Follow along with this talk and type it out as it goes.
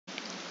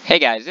Hey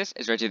guys, this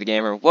is Reggie the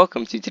Gamer.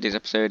 Welcome to today's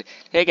episode.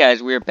 Hey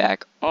guys, we're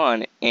back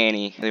on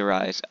Annie, the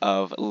Rise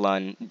of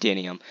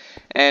Londinium.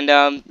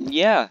 And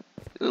yeah,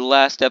 the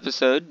last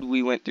episode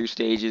we went through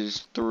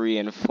stages 3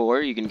 and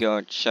 4. You can go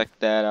and check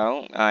that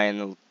out. In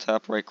the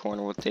top right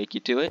corner will take you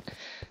to it.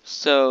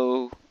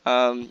 So,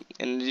 and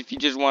if you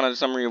just want a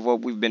summary of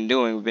what we've been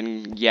doing, we've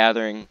been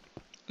gathering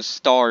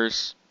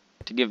stars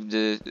to give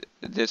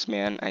this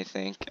man, I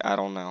think. I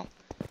don't know.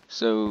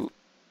 So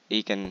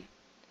he can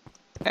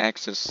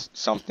access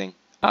something.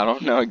 I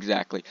don't know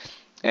exactly.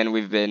 And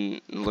we've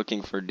been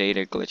looking for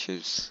data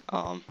glitches.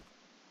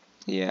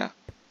 Yeah.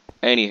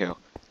 Anywho.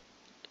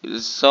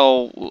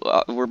 So,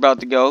 we're about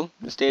to go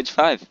to stage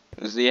 5.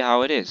 Let's see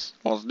how it is.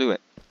 Let's do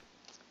it.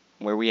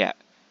 Where we at?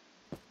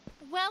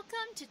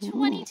 Welcome to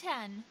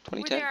 2010,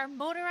 2010? where there are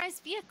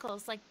motorized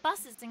vehicles like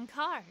buses and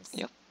cars.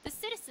 Yep. The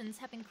citizens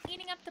have been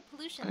cleaning up the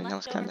pollution I mean,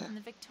 left over from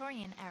the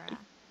Victorian era.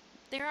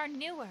 There are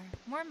newer,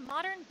 more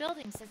modern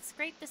buildings that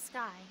scrape the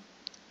sky.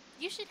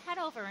 You should head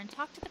over and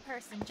talk to the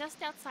person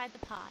just outside the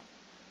pod.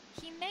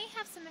 He may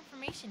have some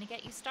information to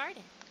get you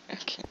started.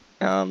 Okay.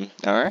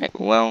 Alright.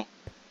 Well,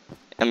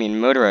 I mean,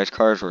 motorized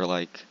cars were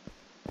like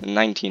the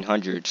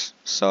 1900s,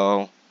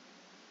 so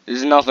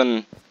there's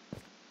nothing.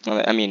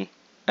 I mean,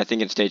 I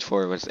think in stage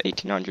 4 it was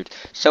 1800s,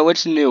 so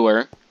it's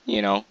newer,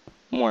 you know,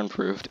 more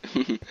improved.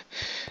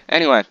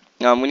 Anyway,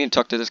 we need to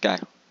talk to this guy.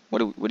 What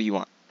do you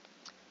want?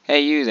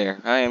 Hey, you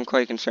there. I am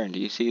quite concerned. Do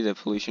you see the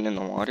pollution in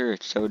the water?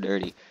 It's so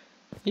dirty.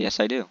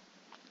 Yes, I do.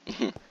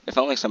 If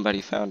only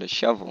somebody found a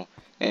shovel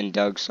and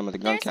dug some of the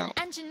gunk out.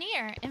 There's an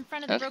engineer in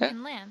front of the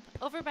broken lamp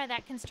over by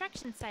that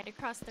construction site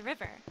across the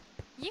river.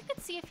 You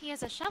could see if he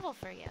has a shovel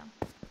for you.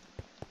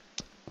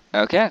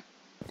 Okay.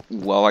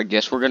 Well, I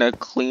guess we're gonna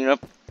clean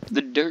up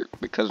the dirt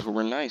because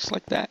we're nice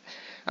like that.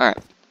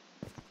 Alright.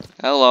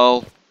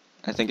 Hello.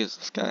 I think it's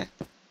this guy.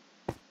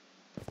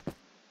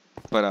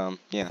 But,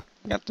 yeah.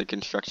 Got the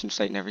construction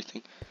site and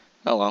everything.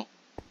 Hello.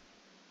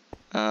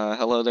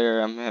 Hello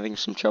there. I'm having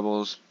some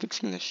troubles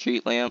fixing the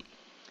street lamp.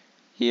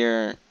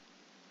 Here,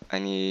 I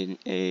need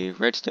a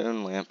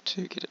redstone lamp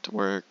to get it to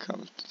work.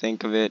 Come to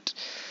think of it,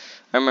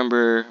 I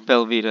remember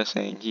Belvita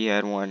saying he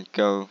had one.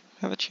 Go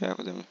have a chat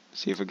with him.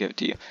 See if he'll give it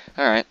to you.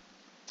 Alright.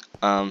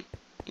 I'm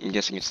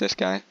guessing it's this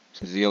guy.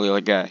 This is the only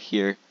other guy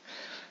here.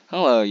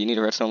 Hello, you need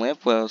a redstone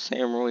lamp? Well,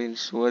 Sam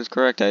Royce was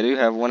correct. I do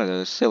have one of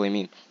those. Silly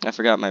me. I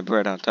forgot my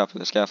bread on top of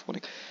the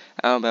scaffolding.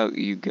 How about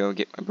you go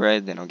get my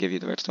bread, then I'll give you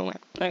the redstone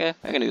lamp. Okay,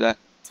 I can do that.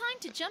 Time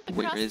to jump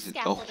across the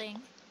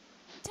scaffolding.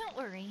 Don't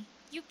worry.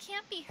 You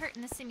can't be hurt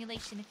in the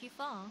simulation if you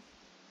fall.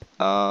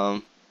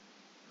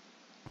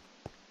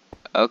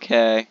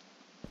 Okay.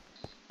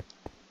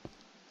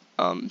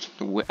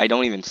 I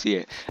don't even see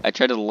it. I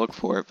tried to look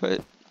for it,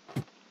 but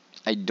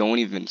I don't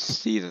even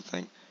see the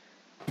thing.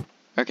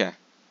 Okay.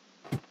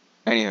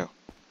 Anywho,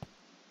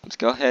 let's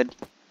go ahead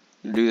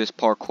and do this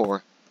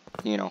parkour.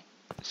 You know,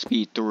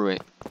 speed through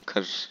it,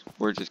 because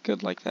we're just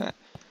good like that.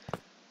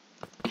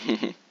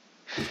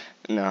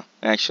 No,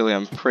 actually,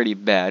 I'm pretty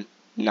bad.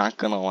 Not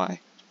gonna lie.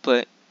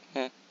 But,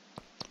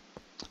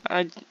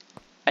 I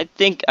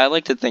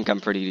like to think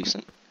I'm pretty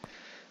decent.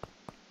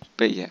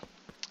 But yeah.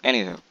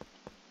 Anywho.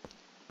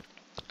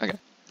 Okay.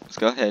 Let's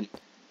go ahead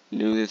and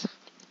do this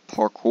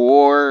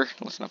parkour.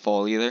 Let's not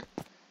fall either.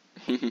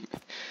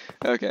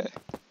 Okay.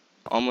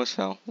 Almost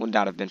fell. Would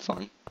not have been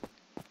fun.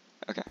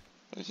 Okay.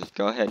 Let's just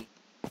go ahead.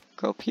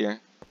 Go up here.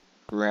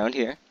 Around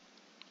here.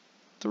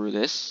 Through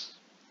this.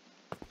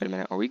 Wait a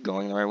minute. Are we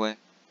going the right way?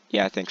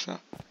 Yeah, I think so.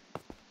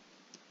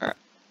 Alright.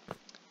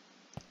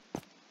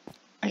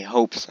 I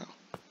hope so.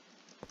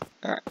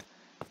 Alright.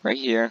 Right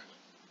here.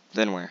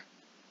 Then where?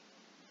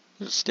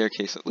 There's a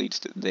staircase that leads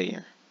to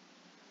there.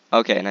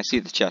 Okay, and I see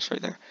the chest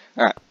right there.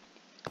 Alright.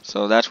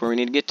 So that's where we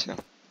need to get to.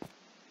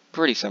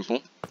 Pretty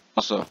simple.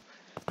 Also,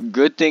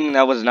 good thing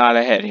that was not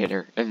a head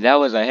hitter. If that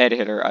was a head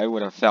hitter, I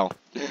would have fell.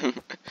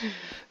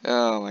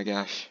 Oh my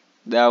gosh.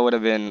 That would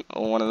have been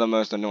one of the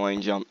most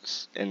annoying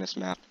jumps in this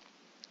map.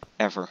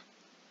 Ever.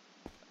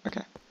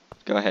 Okay.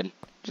 Go ahead.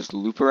 Just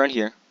loop around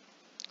here.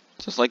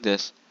 Just like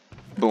this.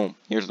 Boom.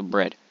 Here's the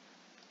bread.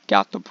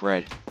 Got the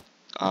bread.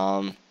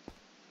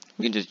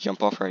 We can just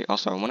jump off right.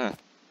 Also, I wanna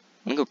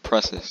go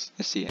press this.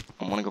 I see it.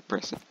 I wanna go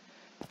press it.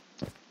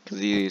 Because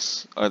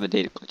these are the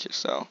data glitches,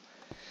 so.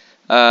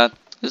 The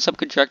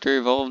subcontractor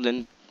involved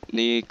in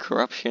the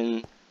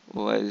corruption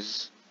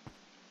was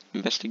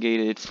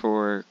investigated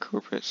for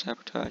corporate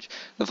sabotage.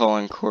 The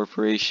following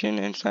corporation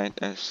and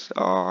scientists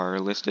are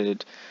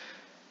listed.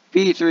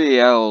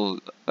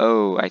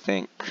 B3LO, I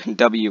think.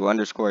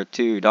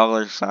 W_2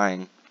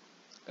 $,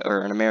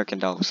 or an American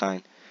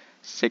 $,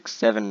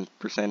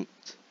 67%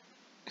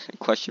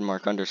 question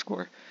mark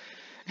underscore.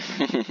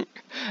 I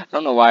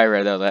don't know why I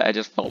read that. I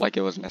just felt like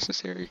it was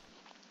necessary.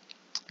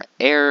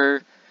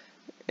 Error.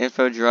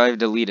 Info drive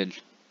deleted.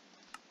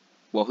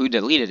 Well, who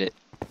deleted it?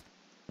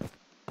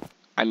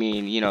 I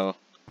mean, you know,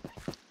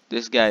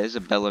 this guy is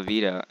a Bella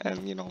Vita,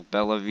 and you know,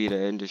 Bella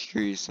Vita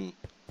Industries, and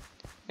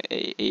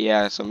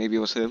yeah, so maybe it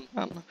was him. I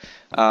don't know.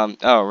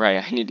 Oh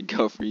right, I need to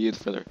go for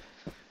youth for the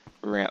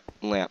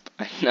lamp.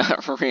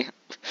 Not ramp.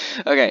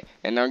 Okay,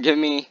 and now give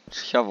me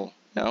shovel.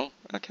 No?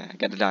 Okay, I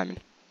got a diamond.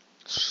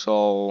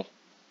 So,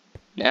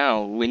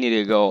 now we need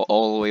to go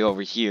all the way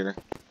over here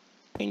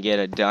and get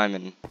a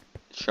diamond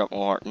shovel,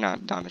 or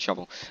not diamond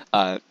shovel,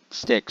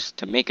 sticks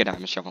to make a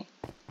diamond shovel.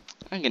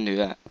 I can do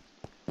that.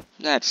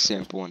 That's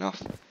simple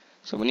enough.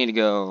 So we need to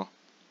go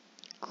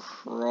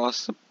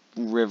cross the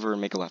river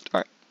and make a left.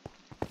 Alright.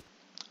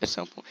 It's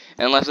simple.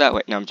 Unless that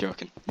way. No, I'm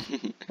joking.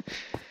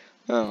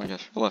 Oh my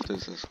gosh. Left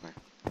is this way.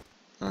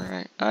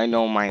 Alright. I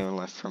know my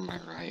left from my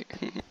right.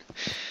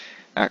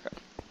 Okay.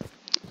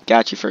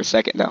 Got you for a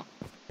second though.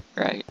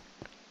 Right.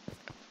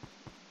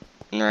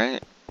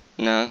 Right?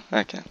 No?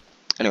 Okay.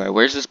 Anyway,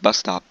 where's this bus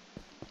stop?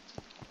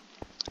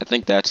 I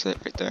think that's it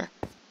right there.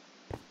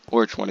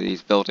 Or it's one of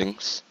these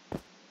buildings.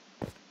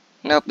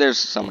 Nope, there's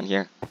someone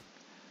here.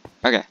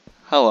 Okay.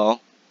 Hello.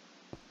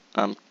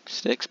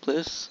 Sticks,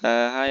 please?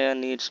 Hi, I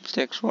need some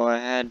sticks. Well, I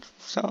had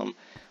some,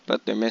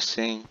 but they're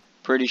missing.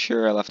 Pretty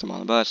sure I left them on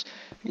the bus.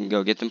 You can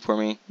go get them for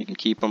me. You can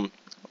keep them.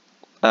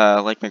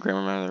 Like my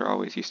grandmother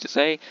always used to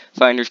say,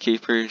 finders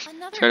keepers.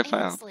 Another Try to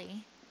find out.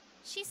 Ainsley.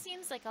 She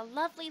seems like a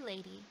lovely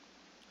lady.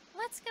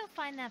 Let's go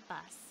find that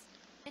bus.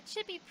 It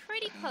should be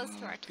pretty close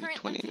to our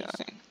current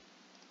location.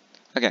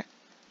 Okay,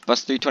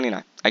 bus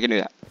 329. I can do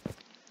that.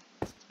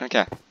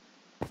 Okay,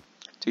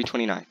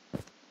 329.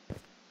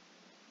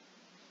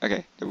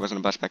 Okay, there wasn't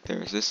a bus back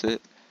there. Is this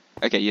it?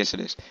 Okay, yes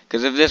it is.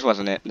 Because if this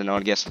wasn't it, then I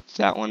would guess it's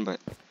that one, but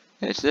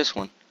it's this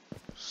one.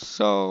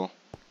 So,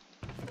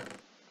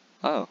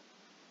 oh,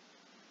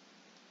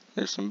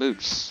 there's some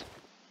boots.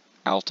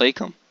 I'll take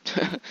them.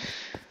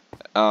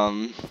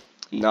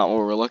 Not what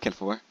we're looking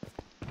for.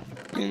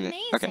 Amazing.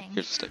 Okay,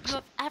 here's the sticks. You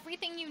have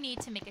everything you need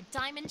to make a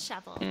diamond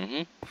shovel.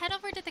 Head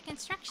over to the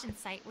construction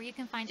site where you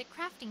can find a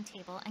crafting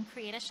table and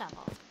create a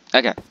shovel.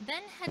 Okay.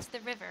 Then head to the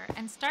river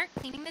and start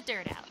cleaning the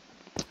dirt out.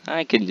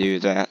 I can do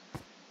that.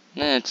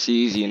 That's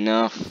easy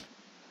enough.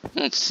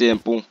 That's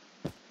simple.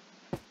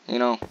 You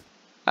know,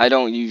 I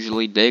don't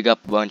usually dig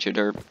up a bunch of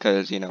dirt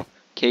because, you know,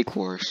 cake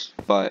wars,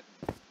 but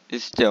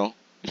it's still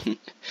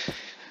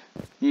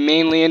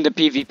mainly into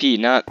PvP,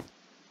 not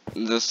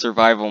the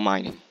survival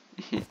mining.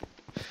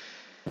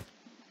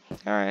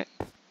 Alright.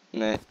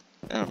 I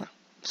don't know.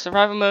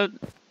 Survival mode,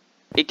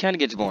 it kind of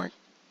gets boring.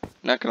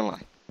 Not gonna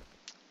lie.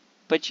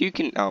 But you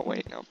can... Oh,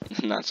 wait, no.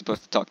 I'm not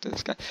supposed to talk to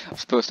this guy. I'm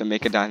supposed to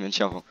make a diamond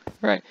shovel.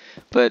 Right.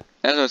 But,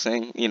 as I was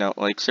saying, you know,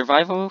 like,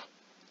 survival...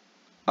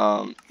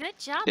 Good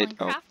job on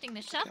crafting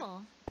the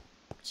shovel.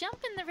 Jump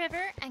in the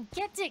river and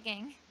get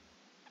digging.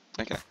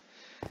 Okay.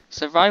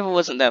 Survival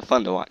wasn't that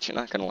fun to watch, I'm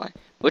not gonna lie.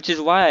 Which is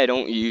why I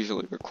don't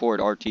usually record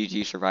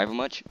RTG survival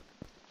much.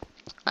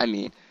 I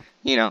mean,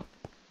 you know,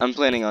 I'm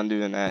planning on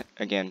doing that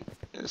again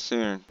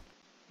soon.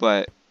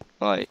 But,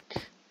 like,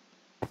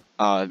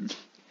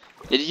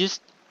 it's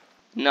just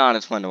not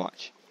as fun to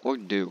watch. Or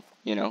do,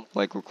 you know?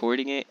 Like,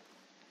 recording it,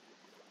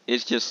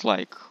 it's just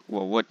like,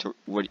 well,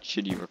 what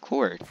should you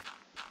record?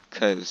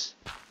 Because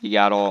you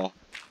got all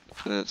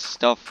the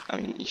stuff. I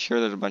mean, sure,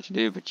 there's a bunch to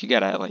do, but you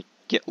gotta, like,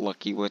 get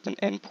lucky with an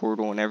end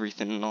portal and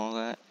everything and all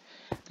that.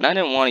 And I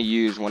didn't want to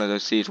use one of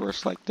those seeds where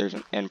it's like there's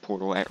an end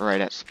portal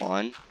right at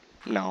spawn.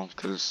 No,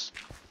 because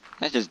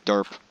that's just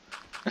derp.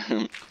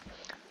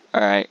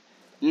 Alright,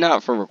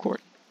 not for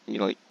recording. You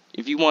know, like,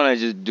 if you want to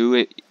just do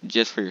it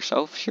just for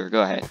yourself, sure,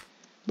 go ahead.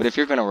 But if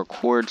you're gonna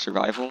record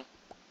survival,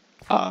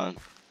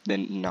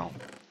 then no.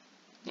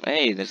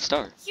 Hey, the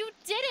star. You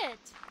did it!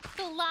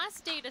 The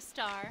last data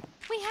star.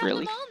 We have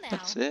Really? them all now.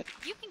 That's it?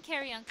 You can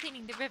carry on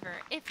cleaning the river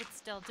if it's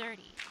still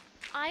dirty.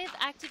 I have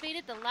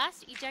activated the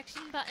last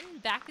ejection button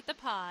back at the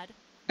pod.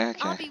 Okay.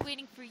 I'll be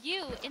waiting for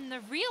you in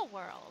the real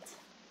world.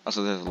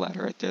 Also, there's a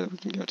ladder right there that we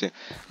can go to.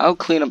 I'll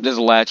clean up this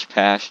latch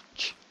patch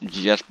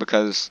just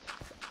because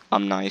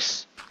I'm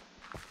nice.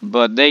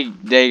 But they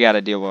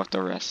gotta deal with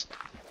the rest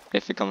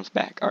if it comes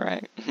back. All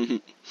right.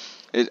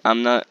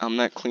 I'm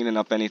not cleaning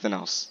up anything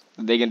else.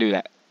 They can do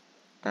that.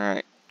 All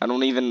right. I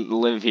don't even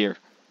live here.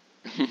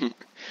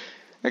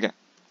 Okay.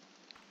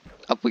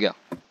 Up we go.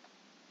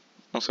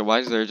 Also, why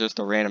is there just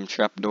a random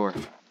trap door?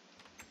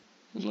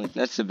 Like,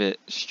 that's a bit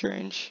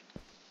strange.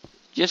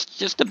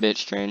 Just a bit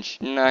strange.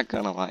 Not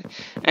gonna lie.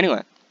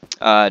 Anyway,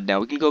 now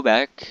we can go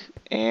back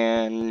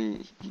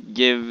and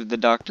give the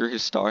doctor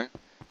his star,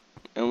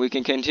 and we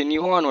can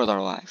continue on with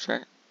our lives,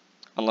 right?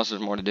 Unless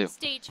there's more to do.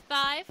 Stage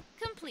 5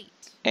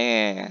 complete.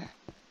 And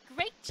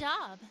Great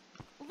job.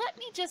 Let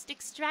me just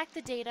extract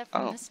the data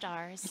from the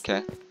stars.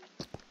 Okay.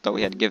 Thought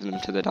we had to give them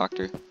to the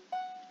doctor,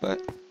 but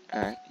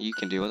alright, you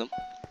can deal with them.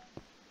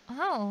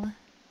 Oh,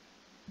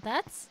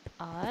 that's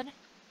odd.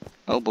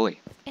 Oh boy.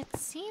 It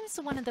seems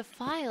one of the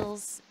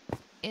files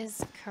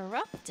is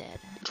corrupted.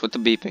 It's with the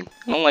beeping.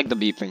 I don't like the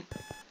beeping.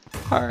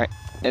 Alright.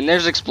 And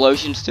there's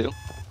explosions too.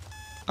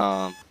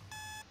 Thank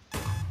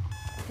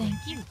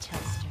you,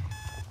 Chester.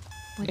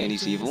 With And the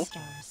he's data evil?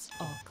 stars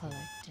all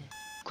collected,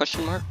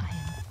 Question mark? I am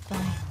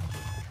finally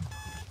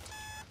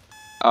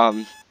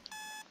complete.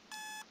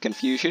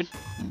 Confusion?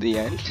 The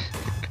end?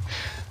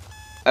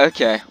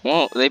 Okay,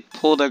 well, they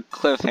pulled a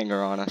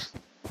cliffhanger on us.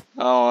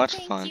 Oh, that's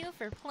Thank fun. you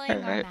for playing our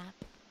Alright. map.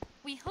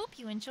 We hope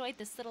you enjoyed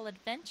this little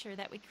adventure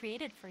that we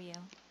created for you.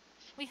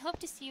 We hope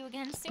to see you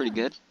again soon. Pretty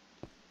good.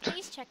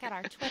 Please check out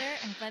our Twitter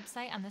and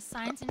website on the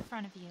signs in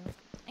front of you,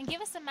 and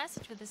give us a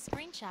message with a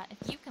screenshot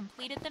if you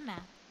completed the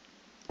map.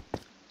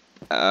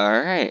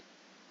 Alright.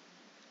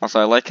 Also,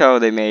 I like how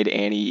they made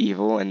Annie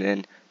evil and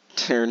then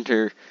turned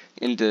her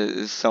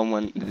into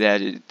someone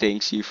that it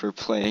thanks you for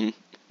playing.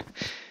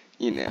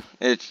 You know,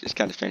 it's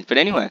kind of strange. But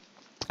anyway,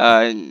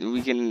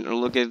 we can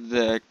look at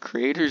the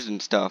creators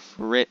and stuff.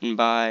 Written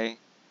by,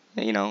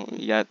 you know,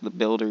 you got the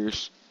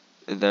builders,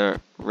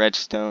 the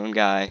Redstone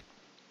guy.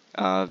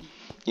 Uh,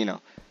 you know,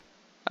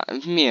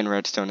 me and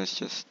Redstone is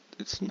just,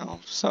 it's no.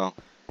 So,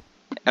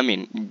 I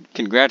mean,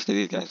 congrats to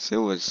these guys. It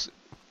was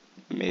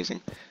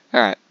amazing.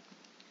 Alright.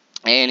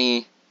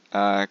 Annie,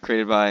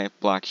 created by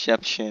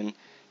Blockception.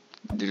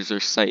 There's their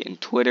site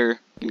and Twitter.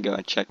 You can go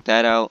and check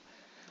that out.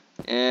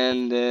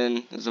 And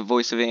then there's the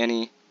voice of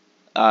Annie.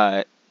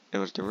 It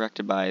was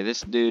directed by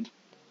this dude.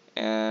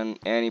 And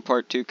Annie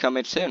Part 2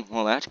 coming soon.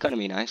 Well, that's gonna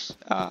be nice.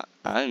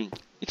 I'm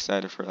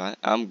excited for that.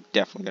 I'm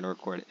definitely gonna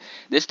record it.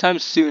 This time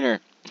sooner.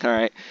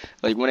 Alright.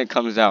 Like when it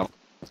comes out.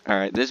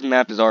 Alright, this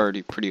map is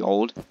already pretty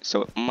old.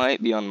 So it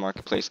might be on the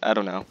marketplace. I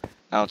don't know.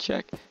 I'll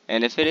check.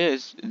 And if it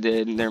is,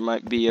 then there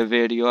might be a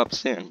video up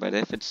soon. But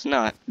if it's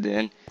not,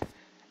 then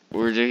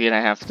we're just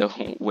gonna have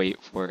to wait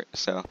for it.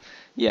 So,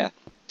 yeah.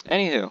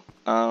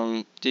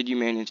 Anywho, did you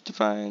manage to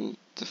find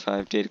the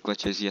 5 data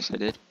glitches? Yes, I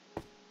did.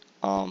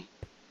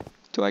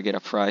 Do I get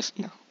a prize?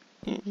 No.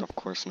 Of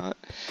course not.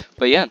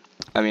 But yeah,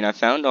 I mean, I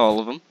found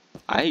all of them.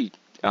 I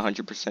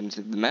 100%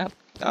 did the map.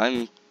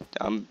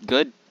 I'm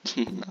good.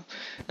 No,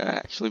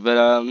 actually,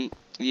 but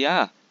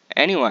yeah.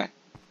 Anyway,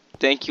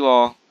 thank you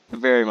all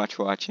very much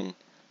for watching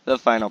the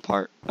final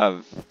part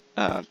of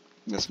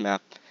this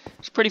map.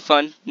 It's pretty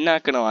fun,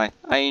 not gonna lie.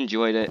 I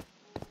enjoyed it.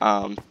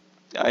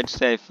 I'd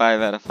say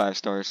 5 out of 5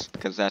 stars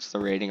because that's the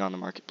rating on the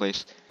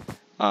marketplace.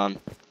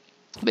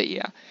 But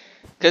yeah,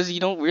 because you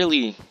don't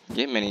really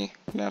get many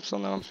maps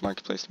on the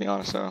marketplace, to be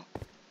honest. So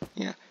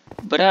yeah,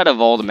 but out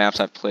of all the maps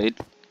I've played,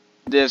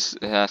 this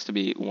has to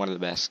be one of the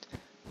best,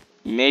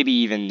 maybe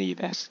even the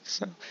best.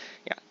 So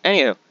yeah.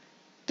 Anywho,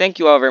 thank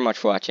you all very much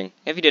for watching.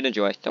 If you did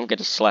enjoy, don't forget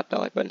to slap that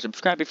like button.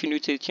 Subscribe if you're new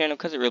to the channel,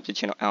 because it helps the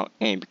channel out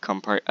and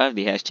become part of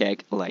the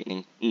hashtag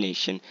Lightning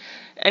Nation.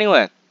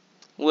 Anyway,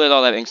 with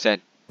all that being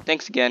said,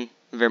 thanks again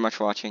very much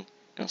for watching,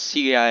 and I'll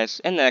see you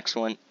guys in the next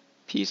one.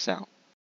 Peace out.